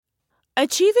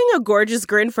Achieving a gorgeous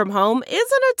grin from home isn't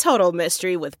a total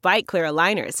mystery with Bite Clear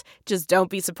aligners. Just don't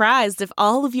be surprised if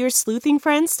all of your sleuthing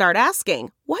friends start asking,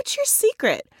 "What's your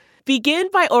secret?" Begin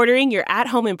by ordering your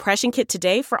at-home impression kit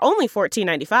today for only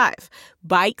 $14.95.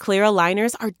 Bite Clear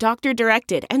aligners are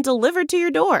doctor-directed and delivered to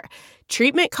your door.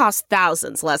 Treatment costs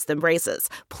thousands less than braces.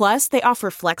 Plus, they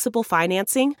offer flexible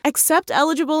financing, accept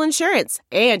eligible insurance,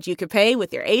 and you can pay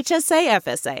with your HSA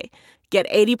FSA. Get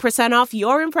 80% off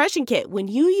your impression kit when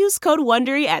you use code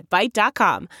WONDERY at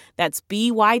Byte.com. That's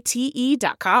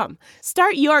BYTE.com.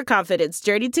 Start your confidence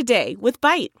journey today with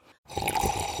Byte.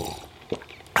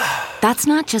 That's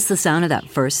not just the sound of that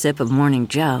first sip of Morning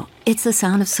Joe. It's the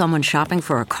sound of someone shopping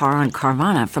for a car on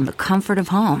Carvana from the comfort of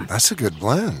home. That's a good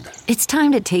blend. It's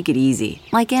time to take it easy,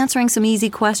 like answering some easy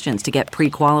questions to get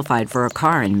pre-qualified for a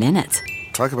car in minutes.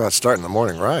 Talk about starting the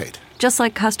morning right. Just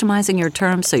like customizing your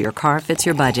terms so your car fits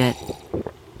your budget.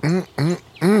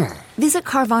 Visit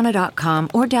Carvana.com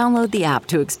or download the app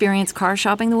to experience car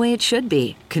shopping the way it should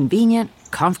be. Convenient,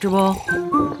 comfortable.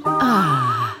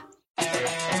 Ah.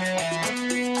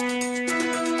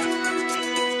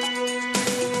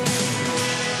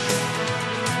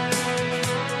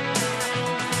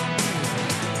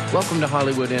 Welcome to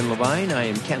Hollywood and Levine. I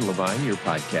am Ken Levine, your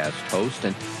podcast host.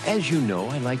 And as you know,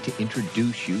 I like to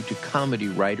introduce you to comedy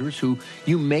writers who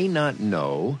you may not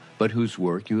know, but whose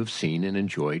work you have seen and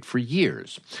enjoyed for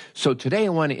years. So today I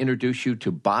want to introduce you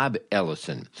to Bob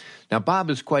Ellison. Now, Bob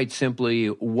is quite simply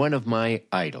one of my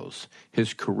idols.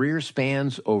 His career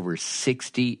spans over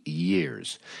 60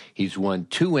 years. He's won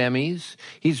 2 Emmys.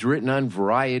 He's written on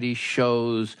variety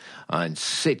shows, on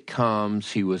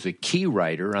sitcoms. He was a key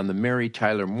writer on The Mary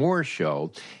Tyler Moore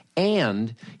Show.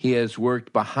 And he has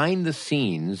worked behind the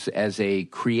scenes as a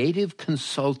creative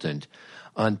consultant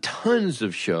on tons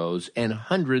of shows and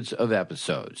hundreds of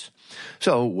episodes.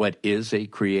 So what is a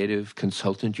creative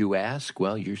consultant, you ask?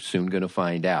 Well, you're soon going to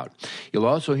find out. You'll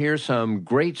also hear some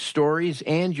great stories,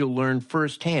 and you'll learn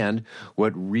firsthand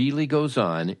what really goes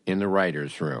on in the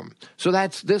writer's room. So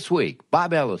that's this week,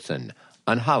 Bob Ellison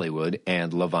on Hollywood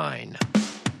and Levine.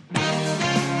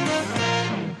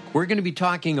 We're going to be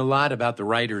talking a lot about the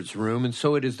writer's room, and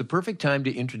so it is the perfect time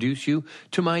to introduce you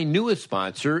to my newest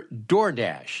sponsor,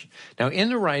 DoorDash. Now, in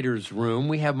the writer's room,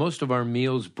 we have most of our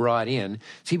meals brought in.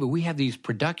 See, but we have these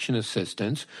production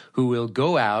assistants who will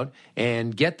go out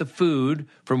and get the food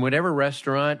from whatever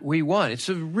restaurant we want. It's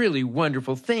a really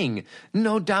wonderful thing.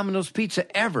 No Domino's Pizza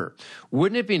ever.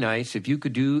 Wouldn't it be nice if you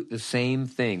could do the same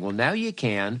thing? Well, now you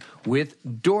can with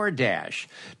DoorDash.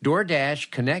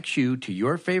 DoorDash connects you to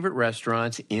your favorite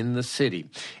restaurants in the city.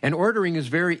 And ordering is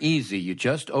very easy. You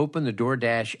just open the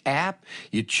DoorDash app,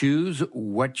 you choose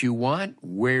what you want,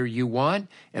 where you want,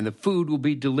 and the food will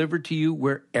be delivered to you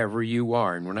wherever you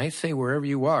are. And when I say wherever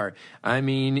you are, I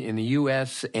mean in the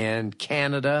U.S. and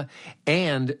Canada,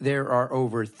 and there are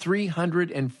over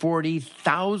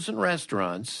 340,000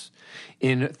 restaurants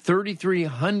in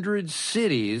 3,300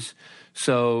 cities.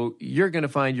 So you're going to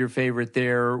find your favorite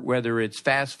there, whether it's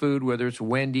fast food, whether it's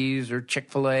Wendy's or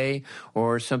Chick-fil-A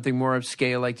or something more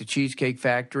upscale like the Cheesecake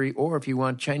Factory, or if you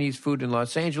want Chinese food in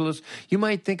Los Angeles, you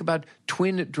might think about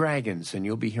Twin Dragons, and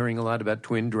you'll be hearing a lot about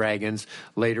Twin Dragons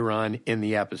later on in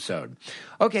the episode.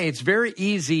 Okay, it's very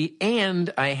easy,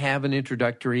 and I have an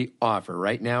introductory offer.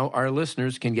 Right now, our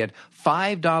listeners can get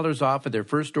 $5 off of their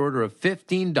first order of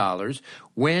 $15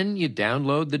 when you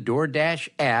download the DoorDash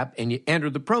app and you enter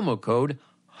the promo code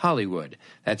Hollywood.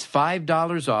 That's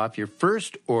 $5 off your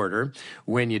first order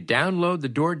when you download the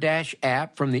DoorDash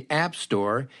app from the App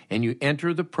Store and you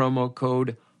enter the promo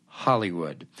code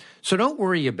Hollywood. So don't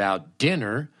worry about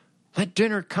dinner. Let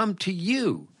dinner come to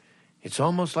you. It's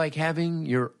almost like having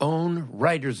your own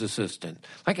writer's assistant.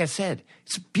 Like I said,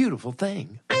 it's a beautiful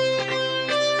thing.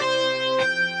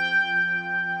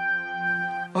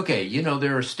 Okay, you know,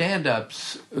 there are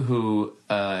stand-ups who,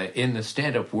 in the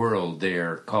stand-up world,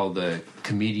 they're called the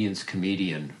comedian's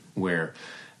comedian, where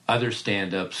other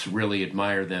stand-ups really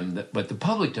admire them, but the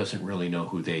public doesn't really know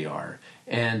who they are.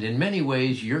 And in many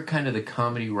ways, you're kind of the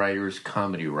comedy writer's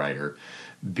comedy writer,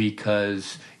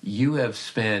 because you have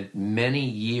spent many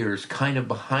years kind of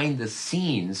behind the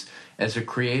scenes as a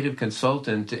creative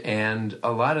consultant, and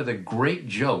a lot of the great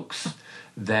jokes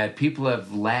that people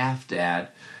have laughed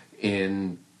at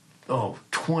in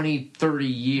 20, 30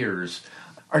 years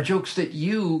are jokes that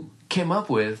you came up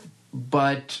with,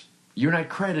 but you're not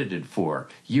credited for.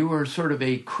 You are sort of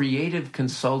a creative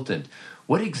consultant.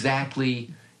 What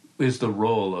exactly is the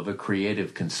role of a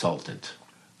creative consultant?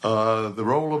 The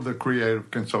role of the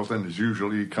creative consultant is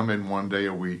usually come in one day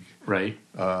a week. Right.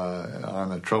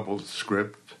 On a troubled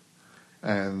script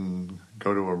and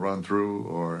go to a run-through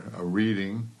or a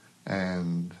reading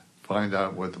and find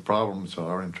out what the problems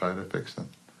are and try to fix them.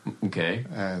 Okay.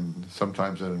 And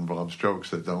sometimes it involves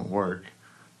jokes that don't work,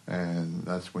 and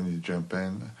that's when you jump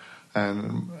in.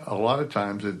 And a lot of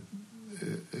times it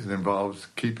involves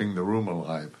keeping the room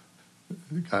alive.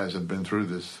 The guys have been through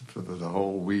this for the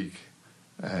whole week,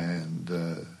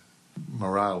 and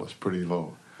morale is pretty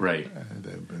low. Right. And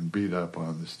they've been beat up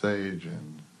on the stage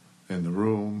and in the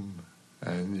room,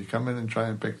 and you come in and try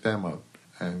and pick them up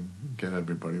and get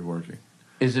everybody working.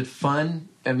 Is it fun?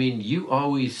 I mean, you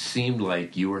always seemed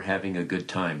like you were having a good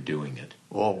time doing it.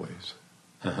 Always.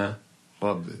 Uh-huh.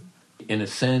 Loved it. In a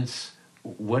sense,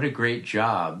 what a great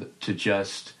job to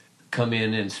just come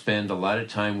in and spend a lot of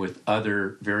time with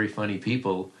other very funny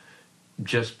people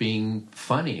just being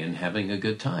funny and having a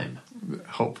good time.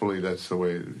 Hopefully that's the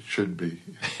way it should be.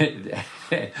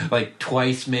 Like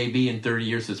twice maybe in 30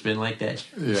 years it's been like that?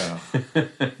 Yeah,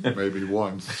 maybe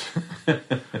once.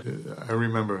 I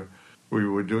remember we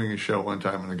were doing a show one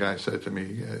time and the guy said to me,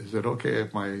 is it okay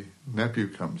if my nephew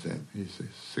comes in? He's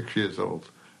 6 years old.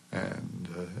 And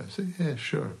I said, yeah,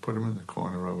 sure, put him in the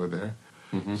corner over there.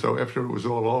 Mm-hmm. So after it was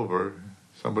all over,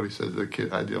 somebody said to the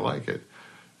kid, how'd you like it?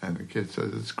 And the kid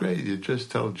says, it's great, you just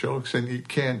tell jokes and eat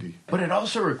candy. But it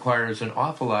also requires an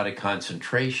awful lot of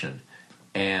concentration.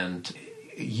 And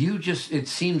you just, it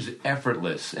seems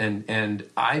effortless. And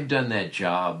I've done that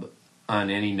job on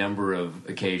any number of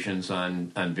occasions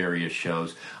on various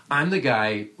shows. I'm the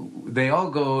guy, they all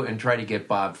go and try to get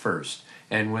Bob first.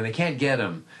 And when they can't get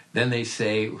him, then they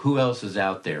say, who else is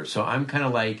out there? So I'm kind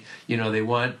of like, they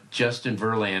want Justin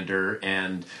Verlander,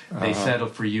 and they settle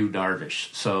for you,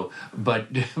 Darvish. So, but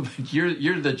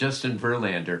you're the Justin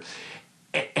Verlander.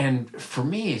 And for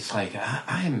me, it's like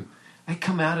I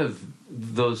come out of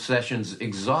those sessions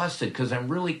exhausted because I'm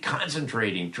really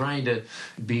concentrating, trying to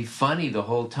be funny the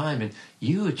whole time. And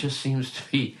it just seems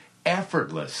to be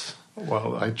effortless.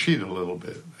 Well, I cheat a little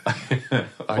bit.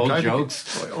 Old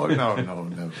jokes? No,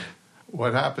 never.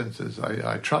 What happens is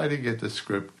I try to get the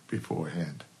script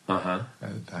beforehand. Uh-huh.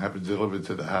 And I have it delivered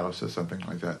to the house or something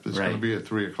like that. There's going to be a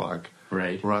 3 o'clock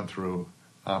run through.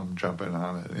 I'm jumping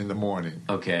on it in the morning.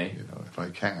 Okay. If I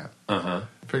can. Uh-huh.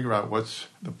 Figure out what's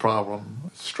the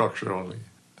problem structurally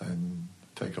and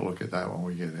take a look at that when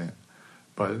we get in.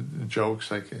 But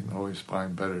jokes, I can always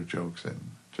find better jokes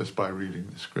just by reading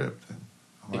the script. And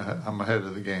I'm ahead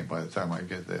of the game by the time I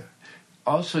get there.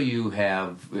 Also, you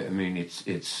have,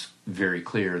 it's very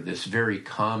clear, this very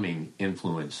calming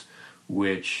influence,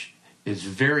 which is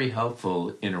very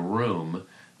helpful in a room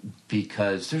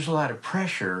because there's a lot of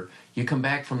pressure. You come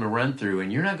back from the run-through,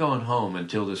 and you're not going home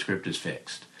until the script is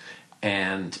fixed.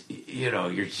 And,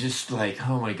 you're just like,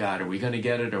 oh, my God, are we going to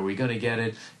get it? Are we going to get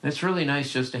it? And it's really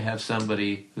nice just to have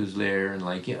somebody who's there and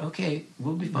like, yeah, okay,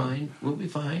 we'll be fine. We'll be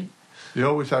fine. You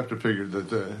always have to figure that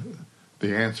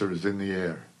the answer is in the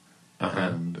air. Uh-huh.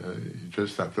 And you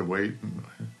just have to wait and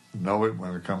know it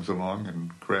when it comes along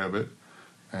and grab it.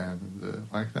 And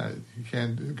like that, you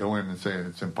can't go in and say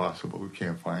it's impossible, we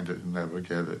can't find it and never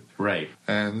get it. Right.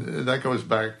 And that goes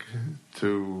back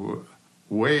to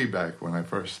way back when I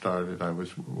first started. I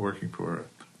was working for a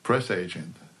press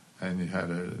agent, and you had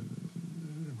to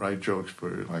write jokes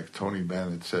for, like, Tony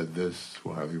Bennett said this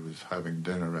while he was having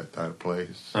dinner at that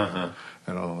place, and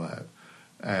all that.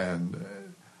 And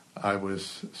I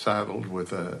was saddled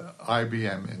with a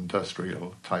IBM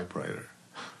industrial typewriter.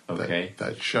 Okay.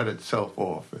 That shut itself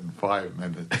off in 5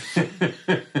 minutes.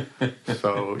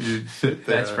 So you'd sit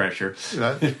there. That's pressure.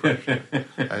 That's pressure.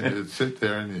 And you'd sit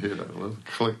there and you hear a little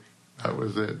click. That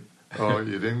was it. Oh,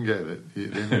 you didn't get it. You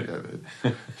didn't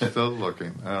get it. Still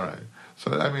looking. All right.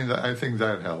 So, I think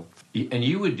that helped. And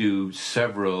you would do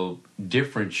several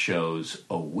different shows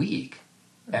a week.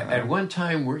 At one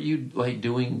time, were you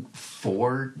doing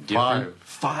 4 different...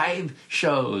 5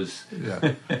 shows?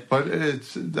 Yeah. But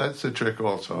that's a trick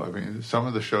also. Some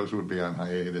of the shows would be on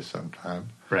hiatus sometime.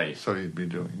 Right. So you'd be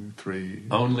doing 3.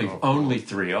 Only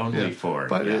 3, only 4.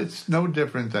 But it's no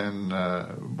different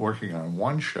than working on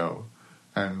one show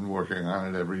and working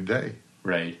on it every day.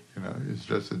 Right. It's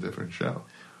just a different show.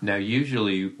 Now,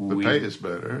 usually the pay is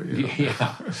better.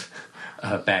 Yeah.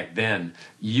 Back then,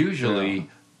 usually...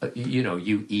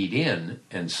 you eat in,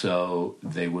 and so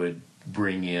they would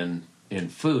bring in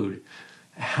food.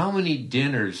 How many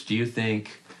dinners do you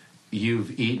think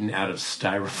you've eaten out of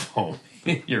styrofoam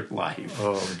in your life?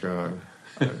 Oh, God.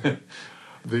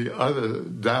 The other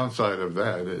downside of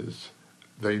that is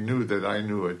they knew that I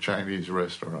knew a Chinese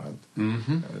restaurant,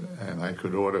 and I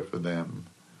could order for them.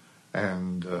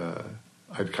 And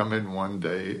I'd come in one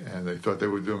day, and they thought they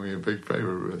were doing me a big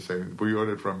favor, saying, we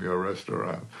ordered from your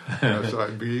restaurant. So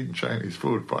I'd be eating Chinese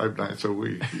food 5 nights a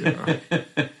week.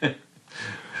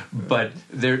 But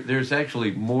there's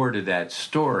actually more to that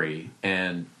story,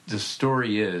 and the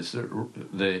story is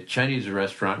the Chinese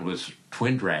restaurant was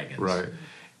Twin Dragons. Right.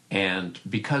 And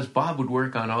because Bob would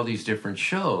work on all these different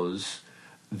shows,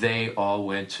 they all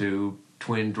went to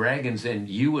Twin Dragons, and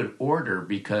you would order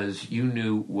because you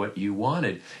knew what you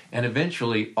wanted. And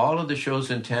eventually, all of the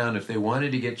shows in town, if they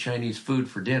wanted to get Chinese food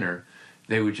for dinner,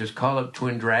 they would just call up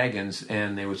Twin Dragons,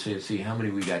 and they would say, see, how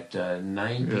many we got?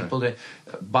 9 people?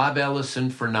 Bob Ellison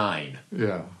for 9.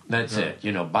 Yeah. That's it.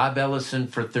 Bob Ellison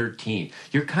for 13.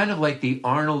 You're kind of like the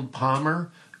Arnold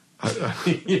Palmer of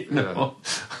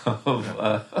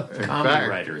comedy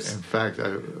writers. In fact,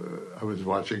 I was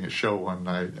watching a show one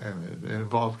night, and it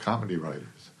involved comedy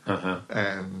writers.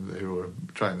 And they were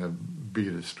trying to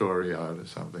beat a story out or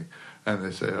something. And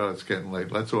they say, oh, it's getting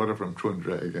late. Let's order from Twin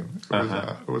Dragon.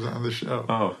 It was on the show.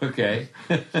 Oh, okay.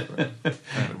 Kind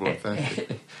of authentic.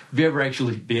 Have you ever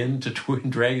actually been to Twin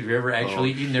Dragons? Have you ever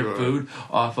actually eaten their food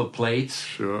off of plates?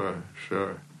 Sure.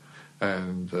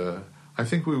 And I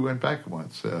think we went back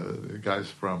once. The guys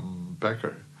from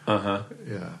Becker.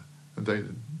 Yeah. And they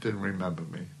didn't remember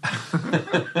me.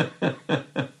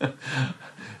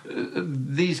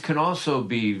 These can also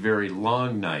be very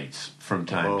long nights from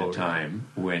time to time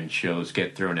when shows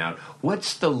get thrown out.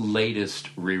 What's the latest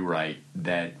rewrite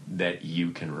that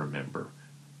you can remember?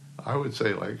 I would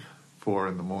say like 4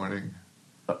 a.m.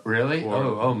 Really?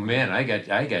 Oh man, I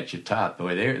got you topped.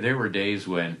 Boy, there were days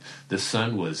when the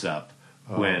sun was up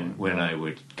when I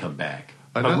would come back.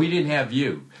 But we didn't have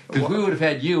you. Because we would have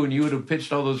had you and you would have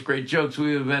pitched all those great jokes. We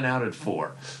would have been out at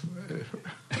 4.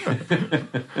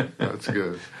 That's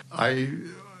good. I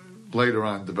later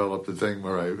on developed a thing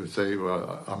where I would say,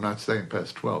 well, I'm not staying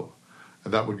past 12.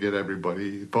 And that would get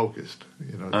everybody focused.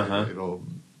 They'd all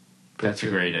That's a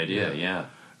great idea, yeah.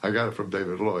 I got it from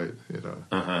David Lloyd,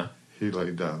 He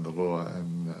laid down the law,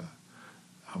 and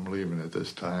I'm leaving at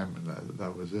this time, and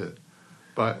that was it.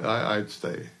 But I'd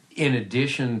stay. In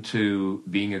addition to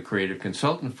being a creative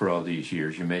consultant for all these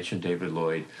years, you mentioned David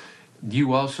Lloyd,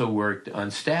 you also worked on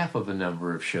staff of a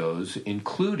number of shows,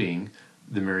 including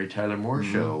the Mary Tyler Moore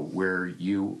Show, where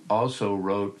you also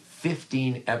wrote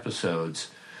 15 episodes,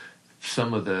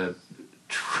 some of the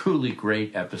truly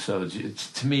great episodes.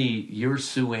 To me, your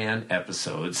Sue Ann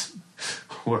episodes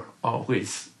were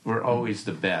always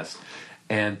the best.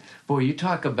 And, boy, you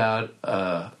talk about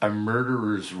a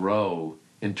murderer's row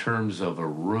in terms of a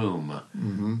room.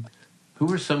 Mm-hmm. Who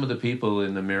were some of the people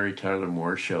in the Mary Tyler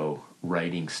Moore Show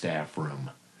writing staff room?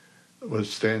 It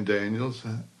was Stan Daniels,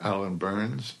 Alan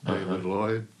Burns, David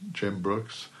Lloyd, Jim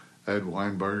Brooks, Ed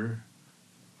Weinberger.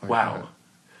 Wow.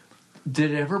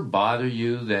 Did it ever bother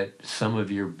you that some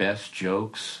of your best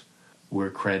jokes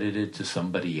were credited to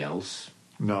somebody else?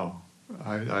 No,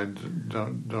 I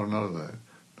don't know that.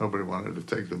 Nobody wanted to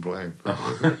take the blame.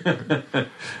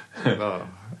 No.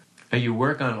 Now, you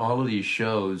work on all of these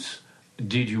shows.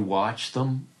 Did you watch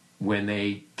them when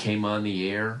they came on the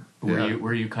air?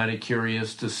 Were you kind of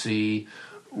curious to see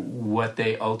what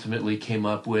they ultimately came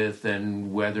up with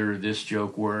and whether this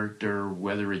joke worked or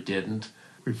whether it didn't?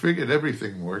 We figured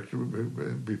everything worked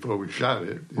before we shot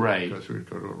it. Right. Because we'd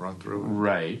go to a run-through and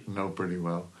right. know pretty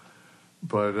well.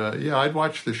 But, I'd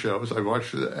watch the shows. I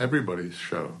watched everybody's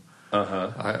show.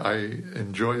 I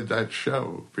enjoyed that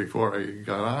show before I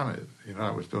got on it.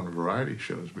 I was doing variety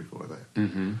shows before that.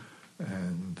 Mm-hmm.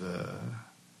 And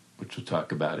which we'll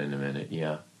talk about in a minute,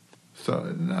 yeah.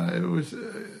 So, no, it was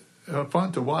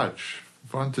fun to watch,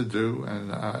 fun to do,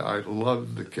 and I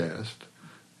loved the cast.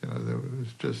 There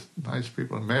was just nice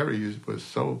people. And Mary was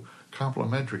so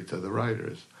complimentary to the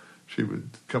writers. She would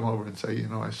come over and say,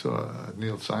 I saw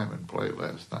Neil Simon play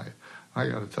last night. I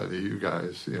got to tell you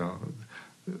guys,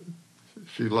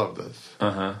 she loved us.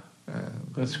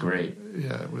 And, that's great.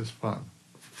 Yeah, it was fun.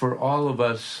 For all of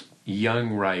us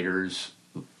young writers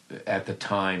at the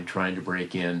time trying to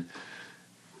break in,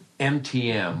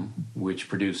 MTM, which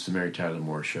produced the Mary Tyler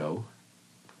Moore Show,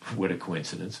 what a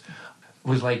coincidence,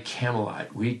 was like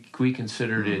Camelot. We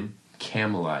considered it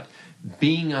Camelot.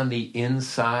 Being on the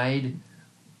inside,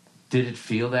 did it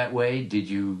feel that way? Did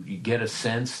you get a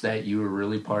sense that you were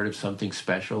really part of something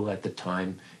special at the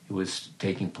time it was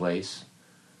taking place?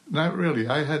 Not really.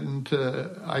 I hadn't.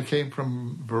 I came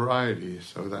from variety,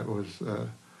 so that was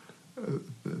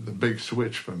the big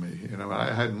switch for me.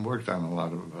 I hadn't worked on a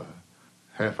lot of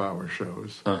half-hour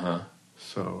shows,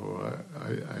 so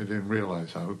I didn't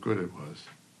realize how good it was.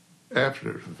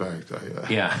 After the fact,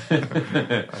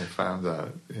 I found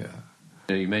out. Yeah.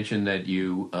 You mentioned that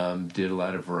you did a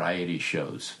lot of variety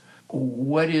shows.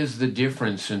 What is the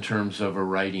difference in terms of a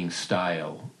writing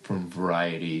style from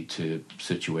variety to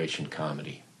situation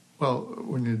comedy? Well,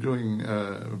 when you're doing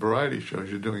variety shows,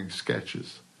 you're doing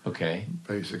sketches. Okay.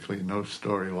 Basically, no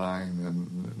storyline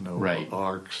and no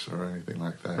arcs or anything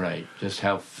like that. Right. Just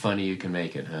how funny you can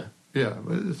make it, huh? Yeah,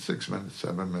 but it's 6 minutes,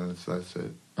 7 minutes, that's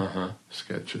it.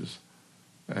 Sketches.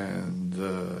 And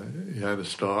you had a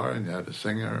star and you had a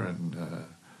singer and a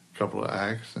couple of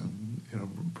acts and,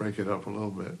 break it up a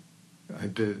little bit. I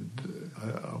did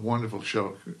a wonderful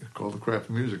show called the Kraft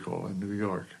Music Hall in New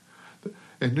York.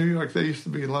 In New York, there used to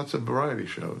be lots of variety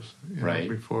shows,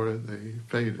 before they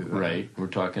faded. Right. We're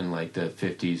talking like the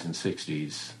 50s and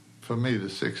 60s. For me, the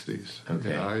 60s.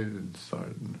 Okay. I didn't start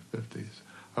in the 50s.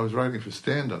 I was writing for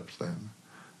stand-ups then.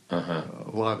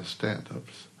 A lot of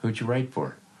stand-ups. Who'd you write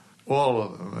for? All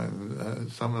of them,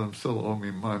 and some of them still owe me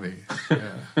money.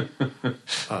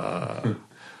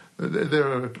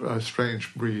 They're a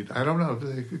strange breed. I don't know if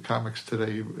the comics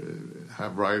today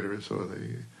have writers or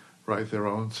they write their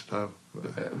own stuff.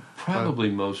 Probably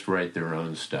most write their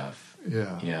own stuff.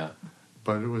 Yeah.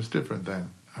 But it was different then.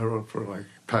 I wrote for like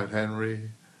Pat Henry,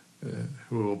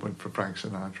 who opened for Frank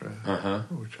Sinatra,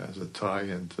 which has a tie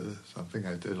into something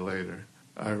I did later.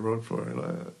 I wrote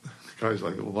for guys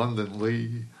like London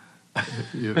Lee.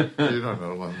 You don't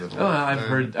know London Lee. Oh,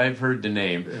 I've heard the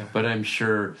name, but I'm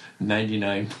sure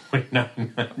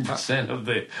 99.99% of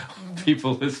the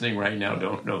people listening right now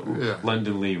don't know who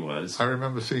London Lee was. I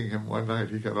remember seeing him one night.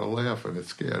 He got a laugh and it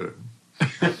scared him.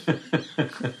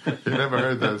 He never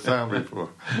heard that sound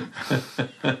before.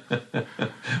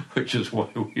 Which is why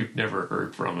we've never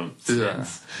heard from him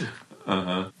since.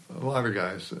 A lot of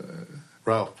guys.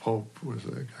 Ralph Pope was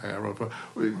a guy I wrote for.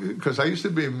 Because I used to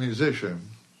be a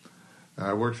musician.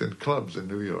 I worked in clubs in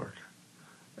New York.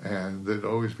 And there'd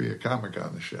always be a comic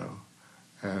on the show.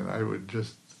 And I would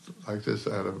just, like this,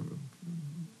 out of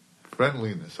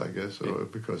friendliness, I guess, or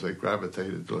because I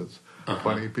gravitated towards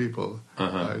funny people,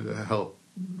 I'd help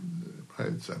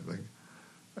write something.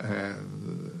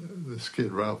 And this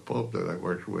kid, Ralph Pope, that I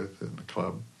worked with in the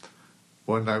club,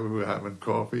 one night we were having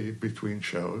coffee between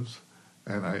shows,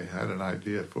 and I had an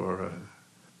idea for a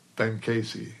Ben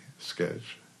Casey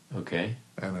sketch. Okay.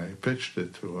 And I pitched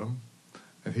it to him,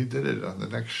 and he did it on the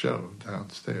next show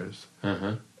downstairs.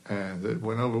 And it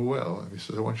went over well, and he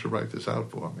says, I want you to write this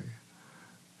out for me.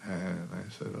 And I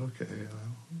said, okay,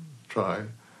 I'll try.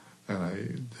 And I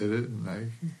did it, and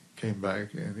I came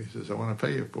back, and he says, I want to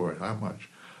pay you for it. How much?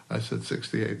 I said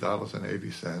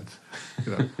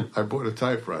 $68.80. I bought a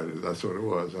typewriter. That's what it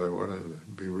was. I wanted to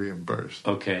be reimbursed.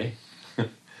 Okay.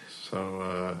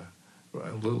 So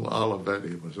a little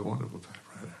Olivetti was a wonderful typewriter.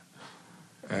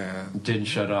 And didn't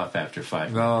shut off after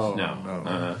 5 minutes.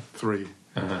 No. 3.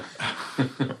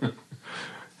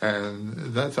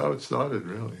 And that's how it started,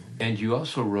 really. And you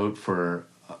also wrote for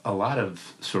a lot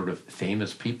of sort of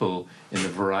famous people in the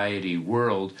variety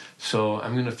world, so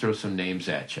I'm going to throw some names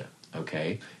at you,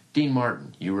 okay? Dean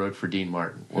Martin. You wrote for Dean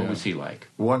Martin. What was he like?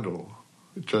 Wonderful.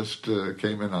 Just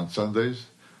came in on Sundays,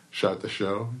 shot the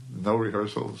show, no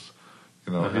rehearsals.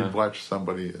 He'd watch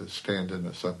somebody stand in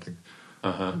or something,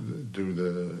 do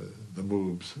the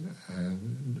moves,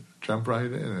 and jump right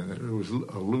in. And it was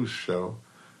a loose show.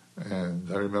 And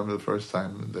I remember the first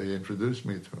time they introduced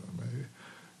me to him.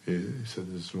 He said,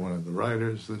 this is one of the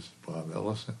writers, this is Bob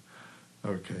Ellison.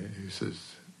 Okay, he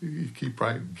says, you keep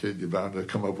writing, kid, you're bound to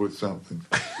come up with something.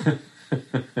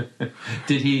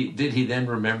 Did he then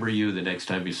remember you the next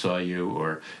time he saw you,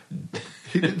 or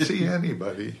he didn't see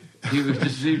anybody? He would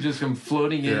just come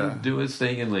floating in, do his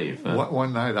thing, and leave. Huh?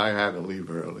 One night I had to leave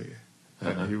early,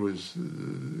 and he was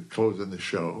closing the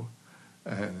show,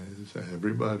 and he said,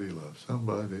 everybody loves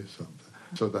somebody, something.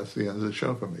 So that's the end of the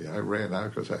show for me. I ran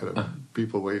out because I had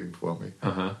people waiting for me,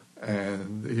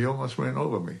 and he almost ran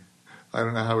over me. I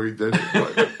don't know how he did it.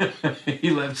 But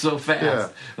he left so fast. Yeah.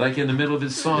 Like in the middle of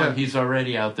his song, he's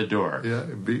already out the door. Yeah,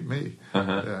 it beat me.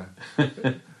 Yeah.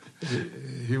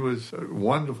 He was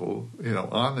wonderful,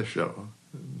 on the show.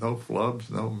 No flubs,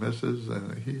 no misses,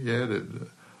 and he added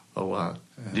a lot.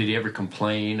 Did he ever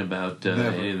complain about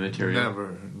any of the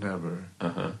material? Never.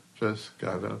 Just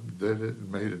got up, did it,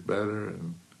 and made it better,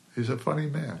 and he's a funny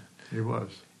man. He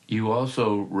was. You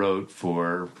also wrote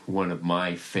for one of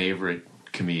my favorite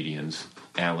comedians,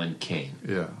 Alan King.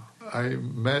 Yeah. I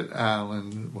met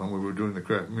Alan when we were doing the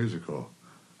Kraft Music Hall.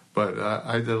 But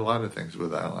I did a lot of things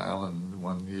with Alan. Alan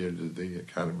one year did the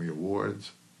Academy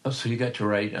Awards. Oh, so you got to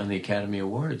write on the Academy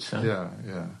Awards, huh? Yeah.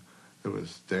 It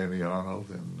was Danny Arnold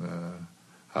and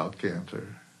Al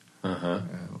Cantor.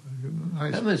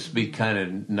 Nice. That must be kind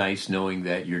of nice knowing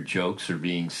that your jokes are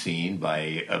being seen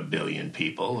by 1 billion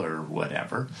people or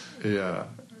whatever. Yeah.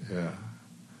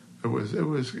 It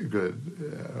was good.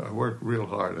 I worked real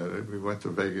hard at it. We went to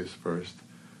Vegas first,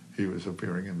 he was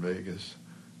appearing in Vegas,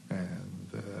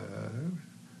 and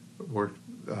worked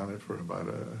on it for about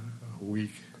a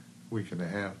week and a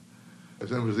half. It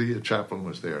was the year Chaplin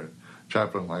was there.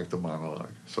 Chaplin liked the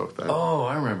monologue. So that,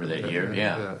 I remember that year,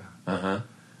 yeah. Uh-huh.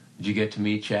 Did you get to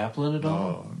meet Chaplin at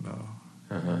all? No.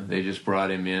 Uh-huh. They just brought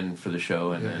him in for the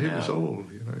show, and then he was old,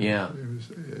 Yeah.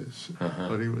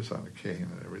 But he was on a cane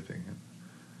and everything.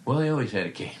 Well, he always had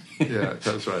a cane. Yeah,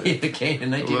 that's right. He had a cane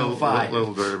in 1905.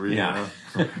 Little derby, yeah.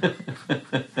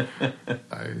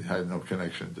 I had no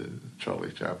connection to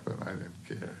Charlie Chaplin. I didn't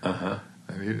care. Uh-huh.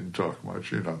 And he didn't talk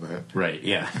much, you know that. Right,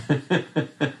 yeah.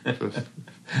 Just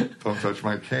don't touch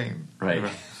my cane. Right.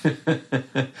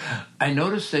 I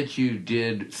noticed that you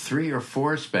did 3 or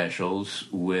 4 specials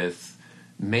with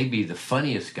maybe the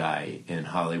funniest guy in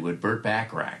Hollywood, Burt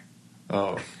Bacharach.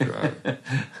 Oh, God.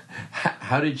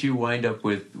 How did you wind up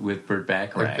with Burt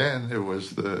Bacharach? Again, it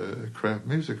was the Kraft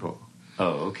musical.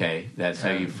 Oh, okay. That's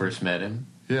how you first met him?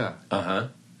 Yeah. Uh-huh.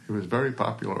 He was very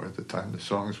popular at the time. The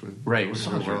songs were... Right, the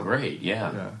songs were great,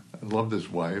 yeah. Yeah. I loved his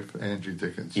wife, Angie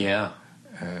Dickinson. Yeah.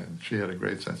 And she had a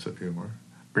great sense of humor.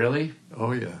 Really?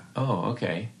 Oh, yeah. Oh,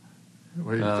 okay.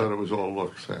 Well, you thought it was all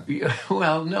looks, huh?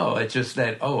 Well, no, it's just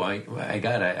that,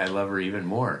 I love her even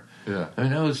more. Yeah. I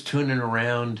mean, I was tuning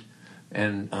around,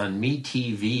 and on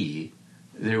MeTV,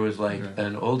 there was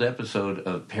an old episode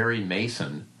of Perry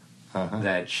Mason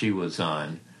that she was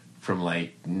on from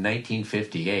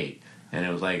 1958. And it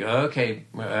was like, okay,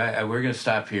 we're going to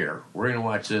stop here. We're going to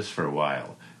watch this for a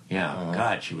while. Yeah,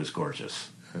 God, she was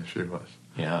gorgeous. Yeah, she was.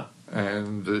 Yeah.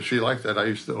 And she liked that. I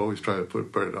used to always try to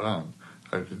put Bert on.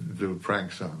 I'd do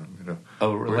pranks on him,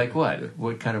 Oh, like what? Yeah.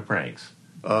 What kind of pranks?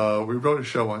 We wrote a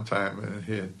show one time, and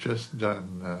he had just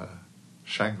done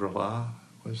Shangri-La.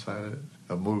 Was that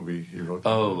a movie he wrote?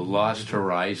 Lost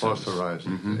Horizons. Lost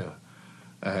Horizons, yeah.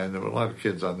 And there were a lot of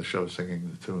kids on the show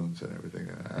singing the tunes and everything.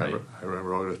 And I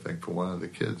wrote a thing for one of the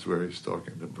kids where he's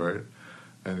talking to Bert,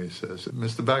 and he says,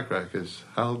 "Mr. Bacharach, is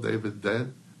Hal David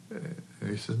dead?" And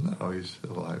he says, "No, he's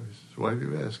still alive." He says, "Why do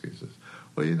you ask?" He says,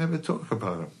 "Well, you never talk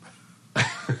about him."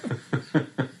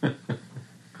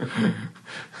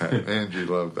 Angie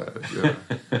loved that, yeah.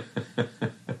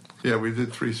 Yeah, we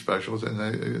did 3 specials, and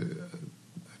I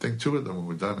think 2 of them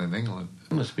were done in England.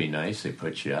 It must be nice. They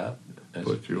put you up.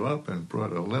 Put you up and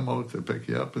brought a limo to pick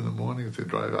you up in the morning to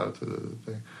drive out to the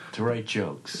thing. To write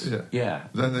jokes. Yeah. Yeah.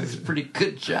 Then it's a pretty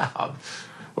good job.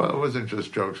 Well, it wasn't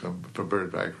just jokes for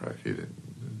Burt Bacharach. He didn't,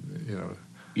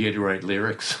 You had to write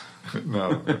lyrics?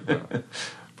 No.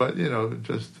 But,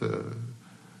 just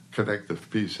connect the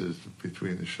pieces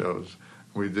between the shows.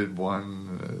 We did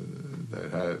one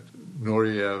that had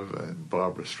Nureyev and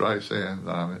Barbara Streisand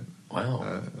on it.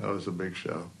 Wow. That was a big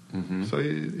show. Mm-hmm. So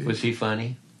was he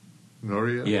funny?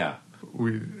 Nureyev? Yeah.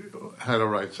 We had to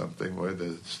write something where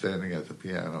they're standing at the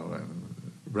piano and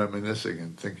reminiscing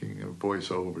and thinking of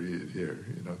voiceover here,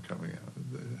 coming out.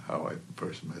 How I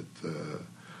first met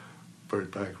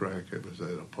Burt Bacharach. It was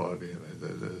at a party,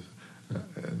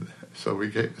 and so we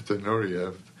gave it to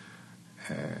Nureyev,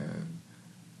 and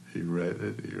he read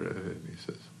it, and he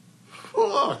says,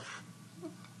 "Fuck!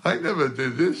 I never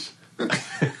did this."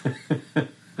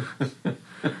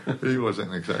 He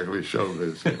wasn't exactly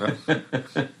showbiz,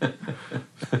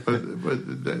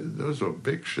 but those were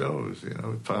big shows,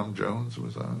 Tom Jones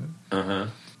was on it. Uh-huh.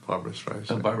 Barbara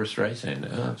Streisand. Oh, Barbara Streisand.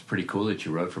 Oh, it's pretty cool that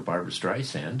you wrote for Barbara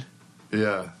Streisand.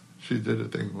 Yeah. She did a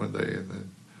thing one day, and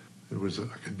then it was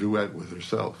like a duet with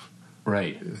herself.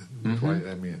 Right. Dwight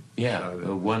Emmett. Yeah.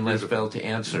 One less bell to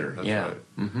answer. That's yeah.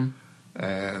 Right. Mm-hmm.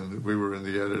 And we were in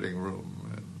the editing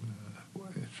room,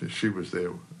 and she was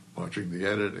there watching the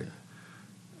editing,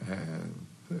 and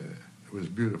it was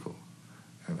beautiful.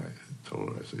 And I told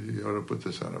her, I said, "You ought to put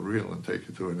this on a reel and take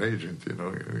it to an agent, you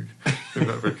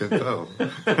never can tell."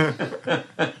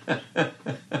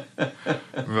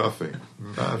 Nothing.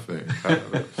 Not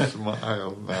a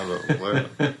smile, not a laugh.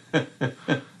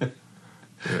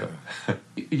 Yeah.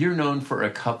 You're known for a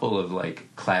couple of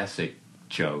classic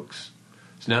jokes.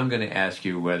 So now I'm going to ask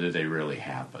you whether they really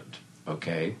happened,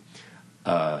 okay?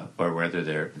 Or whether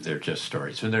they're just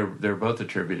stories. And they're both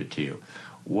attributed to you.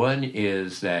 One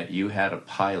is that you had a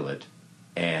pilot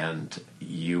and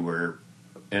you were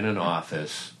in an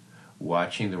office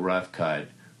watching the rough cut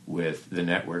with the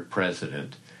network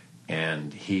president,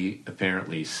 and he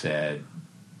apparently said,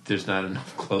 "There's not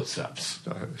enough close-ups."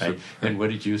 Right? And what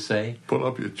did you say? Pull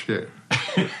up your chair.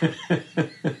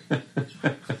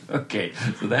 Okay,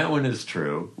 so that one is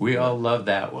true. We all love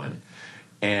that one.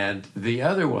 And the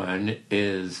other one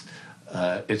is,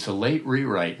 it's a late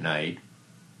rewrite night,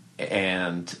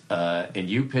 and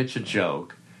you pitch a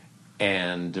joke,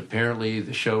 and apparently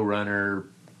the showrunner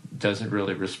doesn't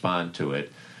really respond to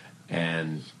it,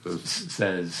 and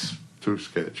says, "Too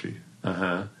sketchy."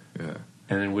 Yeah.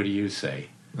 And then what do you say?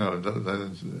 No,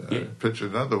 then I pitched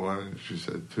another one, and she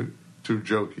said, "Too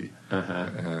jokey."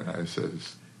 And I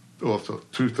says, also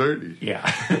 2:30. Yeah.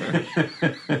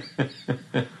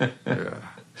 Yeah.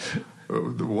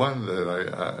 The one that I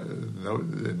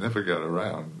it never got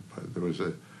around, but there was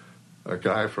a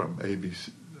guy from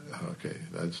ABC. Okay,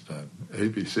 that's done.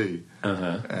 ABC,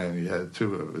 and he had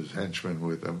two of his henchmen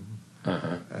with him,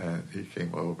 and he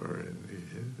came over and he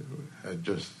had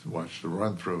just watched the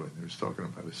run through, and he was talking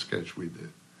about a sketch we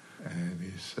did, and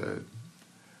he said,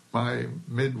 "My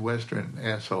Midwestern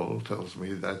asshole tells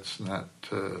me that's not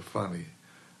funny."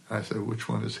 I said, "Which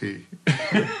one is he?"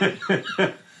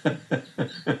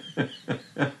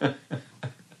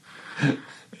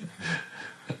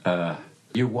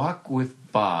 You walk with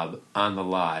Bob on the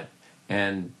lot,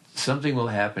 and something will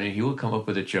happen, and he will come up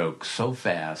with a joke so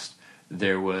fast.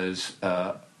 There was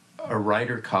a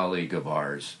writer colleague of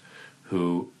ours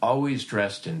who always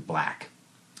dressed in black.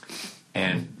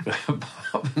 And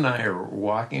Bob and I are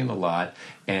walking the lot,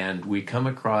 and we come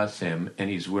across him, and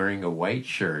he's wearing a white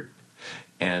shirt.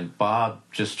 And Bob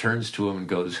just turns to him and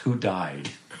goes, "Who died?"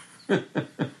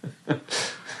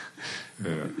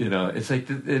 Yeah. You know, it's like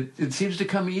it seems to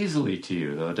come easily to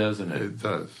you, though, doesn't it? It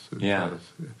does. It Yeah.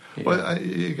 does. Yeah. Well,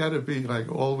 you got to be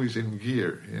like always in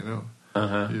gear, you know.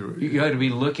 You got to be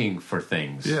looking for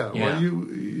things. Yeah. Well,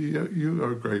 you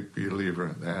are a great believer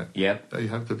in that. Yep. You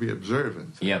have to be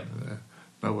observant. Yep. And,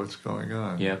 know what's going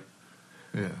on. Yep.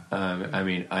 Yeah. I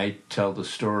mean, I tell the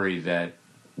story that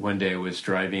one day I was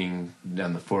driving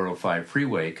down the 405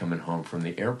 freeway coming home from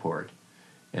the airport,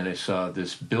 and I saw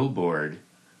this billboard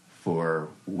for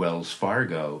Wells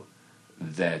Fargo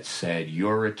that said,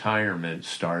 "Your retirement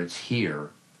starts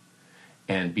here."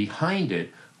 And behind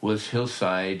it was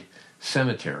Hillside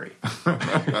Cemetery.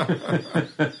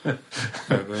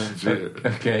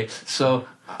 Okay, so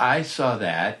I saw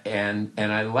that, and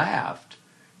I laughed.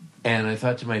 And I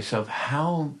thought to myself,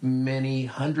 how many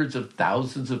hundreds of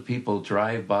thousands of people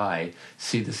drive by,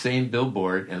 see the same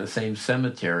billboard and the same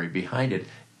cemetery behind it,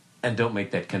 and don't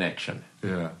make that connection?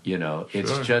 Yeah. You know, Sure.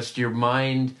 it's just your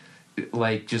mind,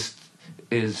 like, just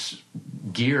is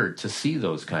geared to see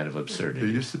those kind of There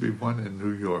absurdities. used to be one in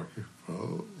New York,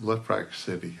 Leprac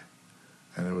City,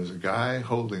 and it was a guy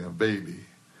holding a baby,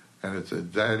 and it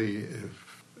said, "Daddy,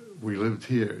 if we lived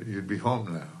here, you'd be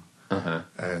home now."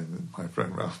 And my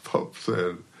friend Ralph Pope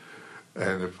said,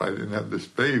 "And if I didn't have this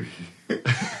baby,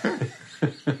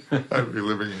 I'd be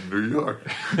living in New York."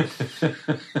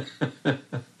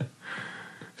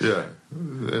 Yeah,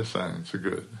 their signs are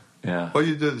good. Yeah. Well,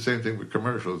 you do the same thing with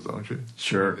commercials, don't you?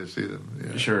 Sure. You see them.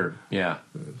 Yeah. Sure, yeah.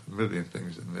 There's a million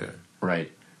things in there.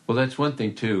 Right. Well, that's one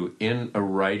thing, too. In a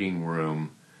writing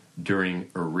room during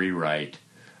a rewrite,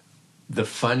 the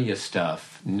funniest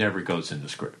stuff never goes in the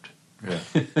script. Yeah.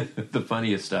 The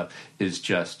funniest stuff is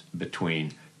just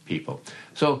between people.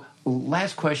 So,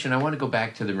 last question. I want to go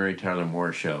back to the Mary Tyler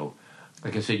Moore Show.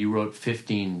 Like I said, you wrote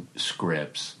 15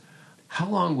 scripts. How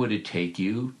long would it take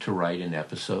you to write an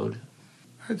episode?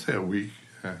 I'd say a week.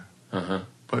 Yeah.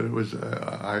 But it was,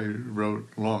 I wrote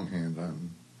longhand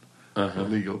on a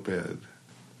legal pad.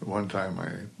 One time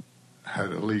I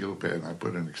had a legal pad and I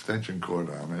put an extension cord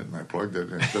on it and I plugged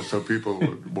it in just so people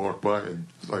would walk by and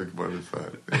like, what is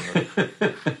that? You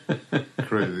know?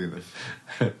 Craziness.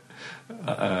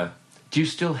 Do you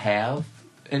still have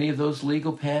any of those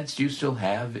legal pads? Do you still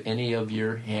have any of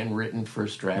your handwritten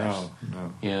first drafts?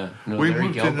 No. Yeah. No, We Larry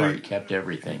moved to Gelbart kept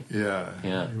everything. Yeah.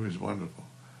 He was wonderful.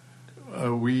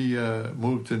 We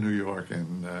moved to New York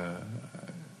and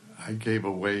I gave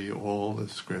away all the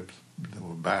scripts that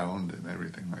were bound and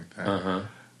everything like that.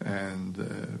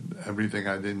 And everything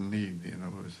I didn't need, you know,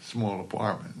 it was a small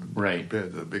apartment compared to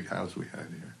the big house we had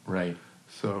here. Right.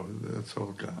 So that's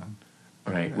all gone.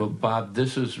 Right. Well, Bob,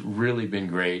 this has really been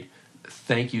great.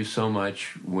 Thank you so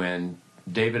much. When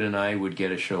David and I would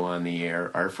get a show on the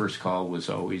air, our first call was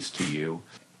always to you.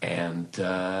 And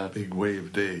Big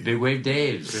Wave Dave. Big Wave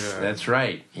Dave's. Yeah. That's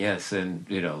right. Yes. And,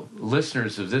 you know,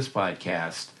 listeners of this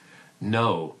podcast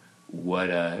know what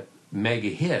a mega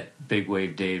hit Big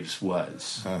Wave Dave's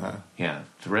was. Yeah.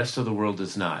 The rest of the world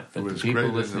does not. But It was the people great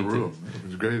in the listening room. It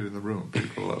was great in the room.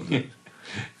 People loved it.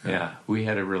 Yeah. We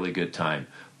had a really good time.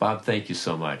 Bob, thank you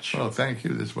so much. Well, thank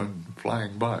you. This went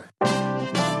flying by.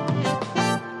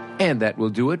 And And that will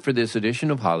do it for this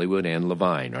edition of Hollywood and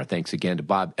Levine. Our thanks again to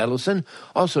Bob Ellison,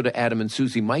 also to Adam and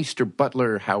Susie Meister,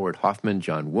 Butler, Howard Hoffman,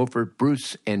 John Wolfert,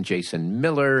 Bruce, and Jason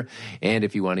Miller. And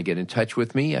if you want to get in touch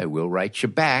with me, I will write you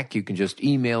back. You can just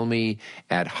email me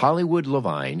at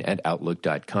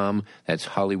hollywoodlevine@outlook.com. That's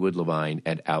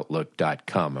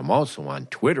hollywoodlevine@outlook.com. I'm also on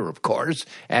Twitter, of course,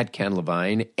 at Ken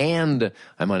Levine, and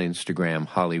I'm on Instagram,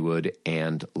 Hollywood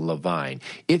and Levine.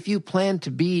 If you plan to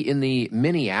be in the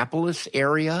Minneapolis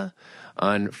area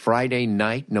on Friday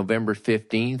night, November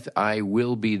 15th, I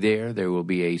will be there. There will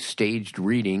be a staged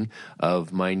reading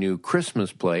of my new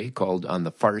Christmas play called On the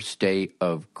First Day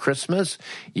of Christmas.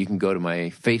 You can go to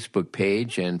my Facebook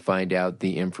page and find out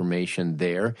the information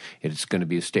there. It's going to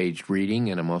be a staged reading,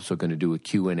 and I'm also going to do a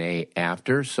Q&A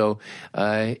after. So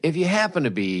if you happen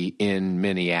to be in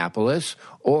Minneapolis,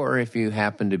 or if you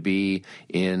happen to be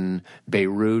in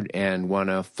Beirut and want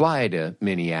to fly to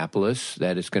Minneapolis,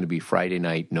 that is going to be Friday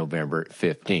night, November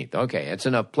 15th. Okay, that's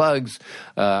enough plugs.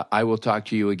 I will talk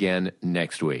to you again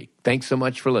next week. Thanks so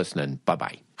much for listening.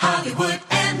 Bye-bye. Hollywood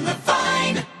and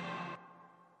Levine.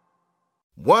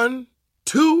 1,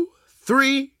 2,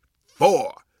 3,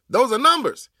 4. Those are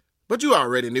numbers. But you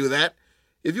already knew that.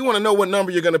 If you want to know what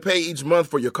number you're going to pay each month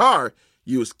for your car,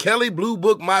 use Kelly Blue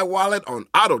Book My Wallet on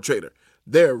Auto Trader.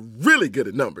 They're really good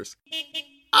at numbers.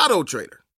 Auto Trader.